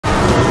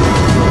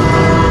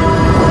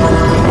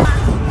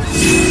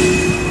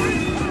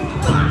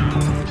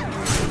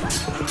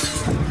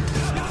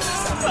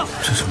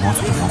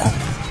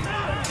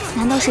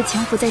使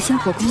潜伏在星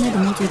火宫内的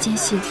魔族间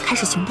隙开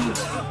始行动了。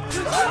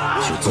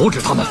去阻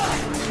止他们！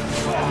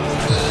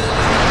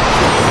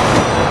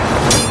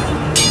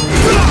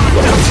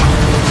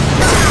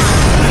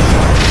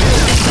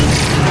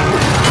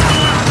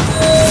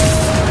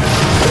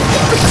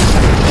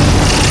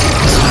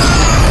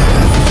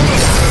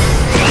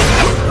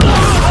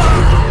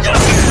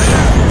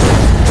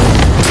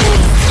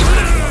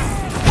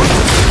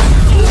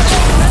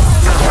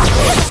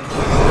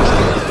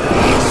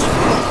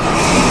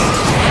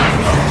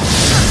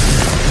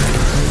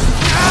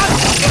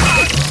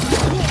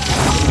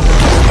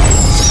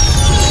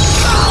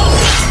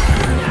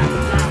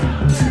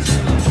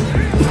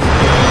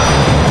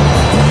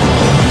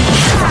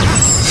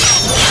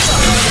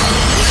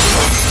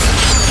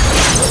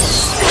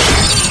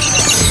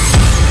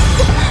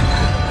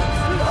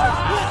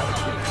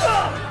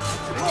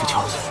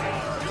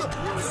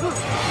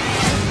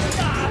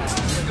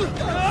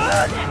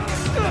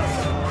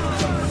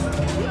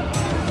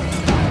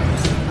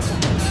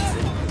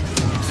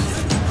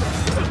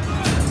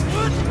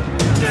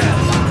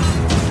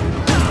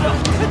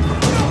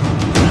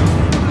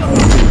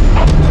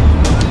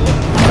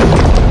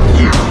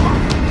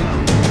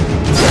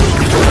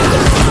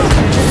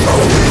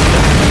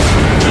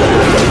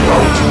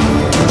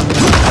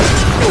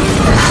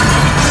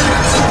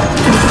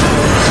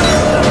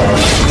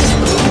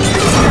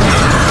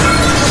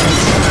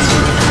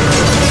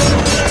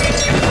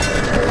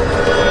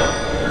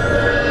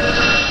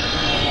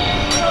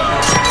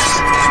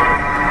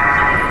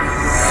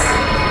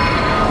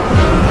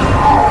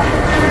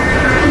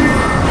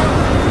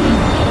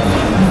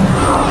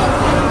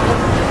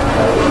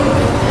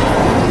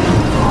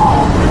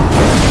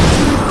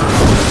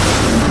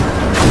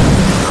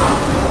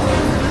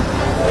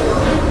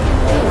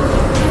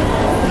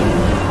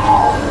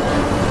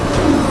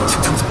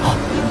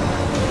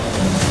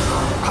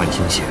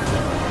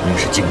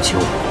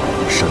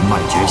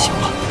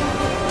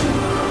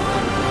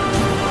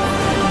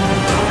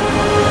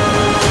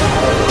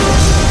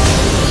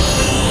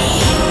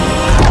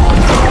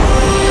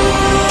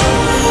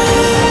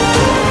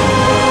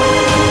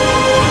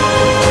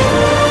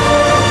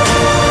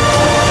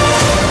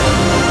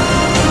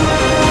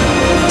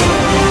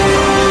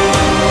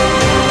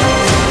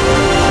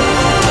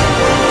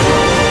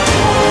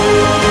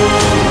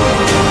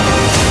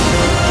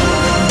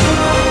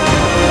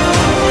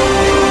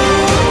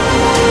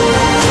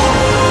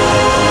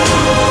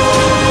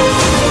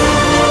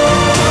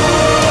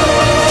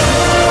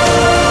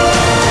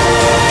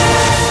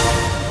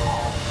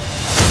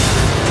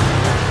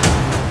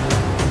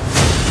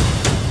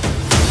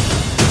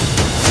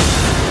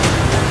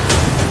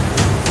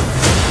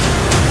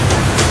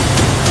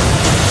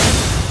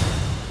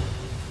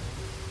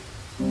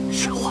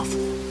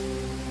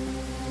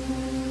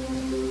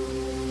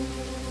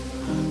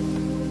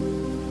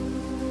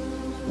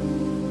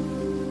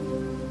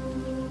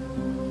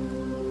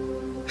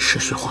是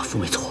雪化符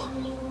没错，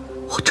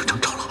我整整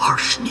找了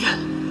20年，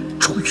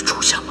终于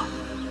出现了。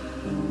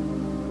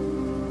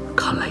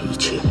看来一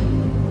切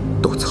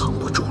都藏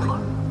不住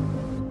了。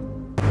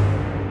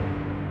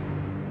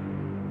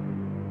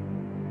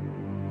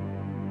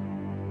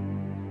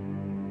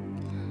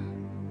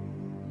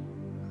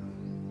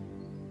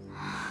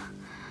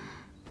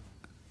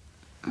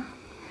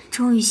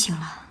终于醒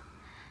了，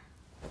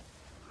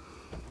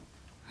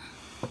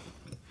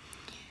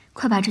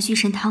快把这聚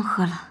神汤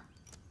喝了。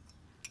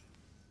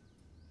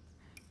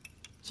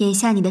眼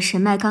下你的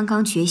神脉刚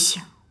刚觉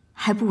醒，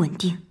还不稳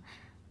定，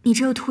你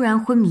这又突然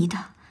昏迷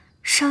的，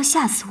是要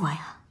吓死我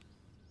呀！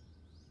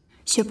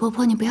雪婆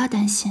婆，你不要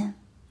担心，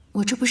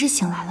我这不是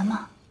醒来了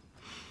吗？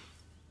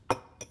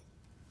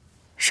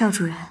少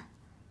主人，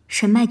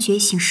神脉觉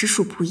醒实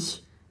属不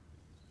易，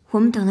我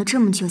们等了这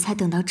么久才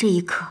等到这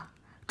一刻，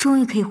终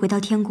于可以回到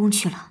天宫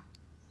去了。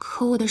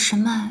可我的神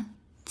脉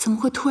怎么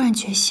会突然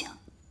觉醒？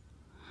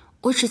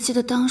我只记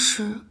得当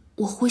时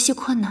我呼吸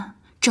困难，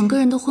整个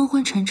人都昏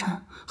昏沉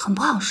沉，很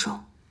不好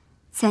受。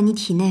在你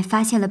体内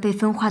发现了被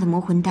分化的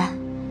魔魂丹，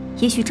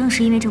也许正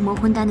是因为这魔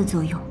魂丹的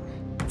作用，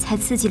才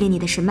刺激了你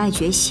的神脉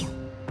觉醒。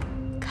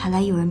看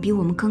来有人比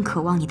我们更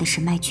渴望你的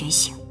神脉觉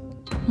醒。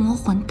魔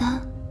魂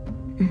丹？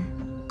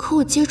可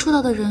我接触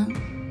到的人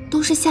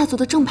都是夏族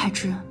的正派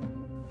之人，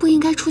不应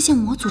该出现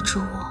魔族之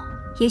物。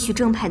也许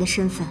正派的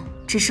身份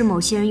只是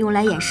某些人用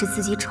来掩饰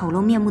自己丑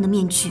陋面目的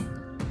面具。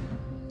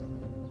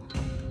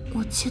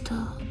我记得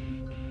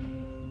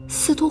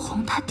司徒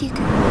红他递给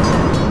我。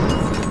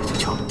小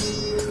乔，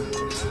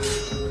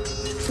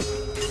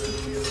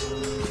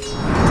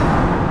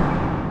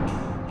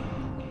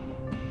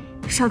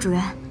少主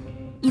人，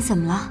你怎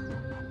么了？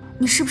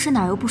你是不是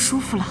哪儿又不舒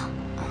服了？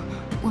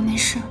我没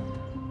事。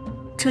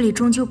这里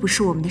终究不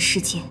是我们的世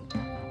界，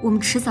我们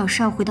迟早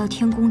是要回到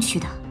天宫去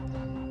的。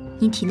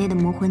你体内的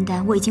魔魂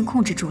丹我已经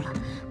控制住了，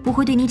不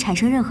会对你产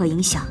生任何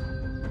影响。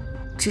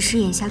只是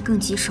眼下更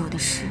棘手的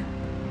是，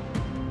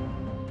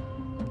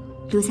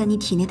留在你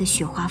体内的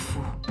雪花符。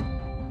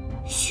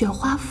雪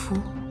花符？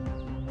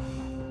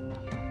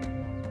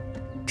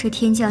这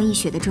天降异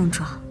雪的症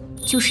状，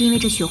就是因为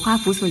这雪花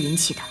符所引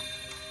起的。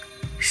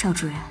邵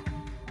主任，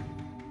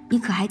你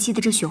可还记得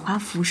这雪花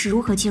符是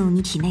如何进入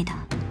你体内的？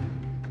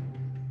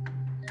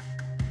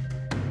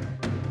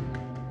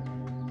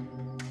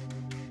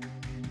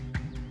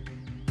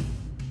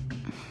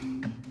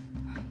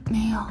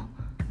没有，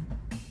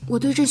我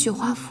对这雪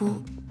花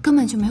符根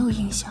本就没有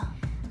印象。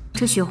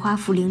这雪花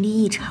符灵力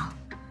异常，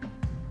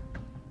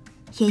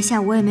眼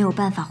下我也没有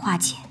办法化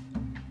解，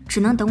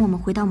只能等我们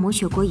回到魔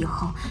雪国以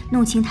后，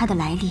弄清它的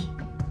来历，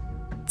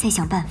再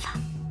想办法。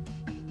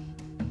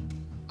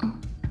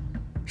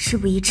事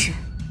不宜迟，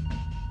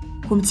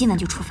我们今晚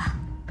就出发。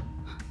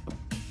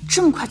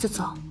这么快就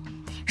走？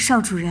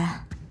邵主任，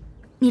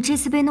你这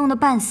次被弄得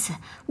半死，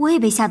我也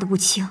被吓得不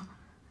轻。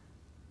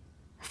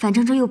反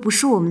正这又不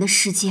是我们的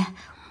世界，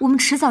我们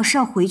迟早是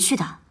要回去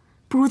的，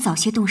不如早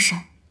些动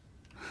身。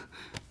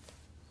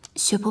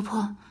雪婆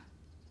婆，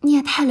你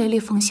也太雷厉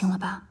风行了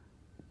吧，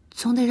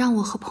总得让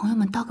我和朋友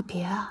们道个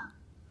别啊。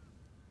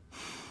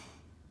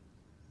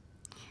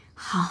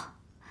好，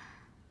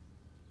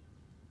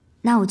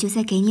那我就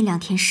再给你2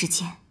天时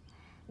间，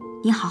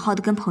你好好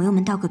的跟朋友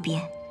们道个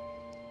别。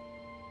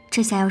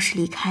这下要是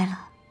离开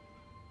了，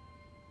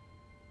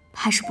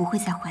怕是不会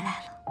再回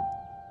来了。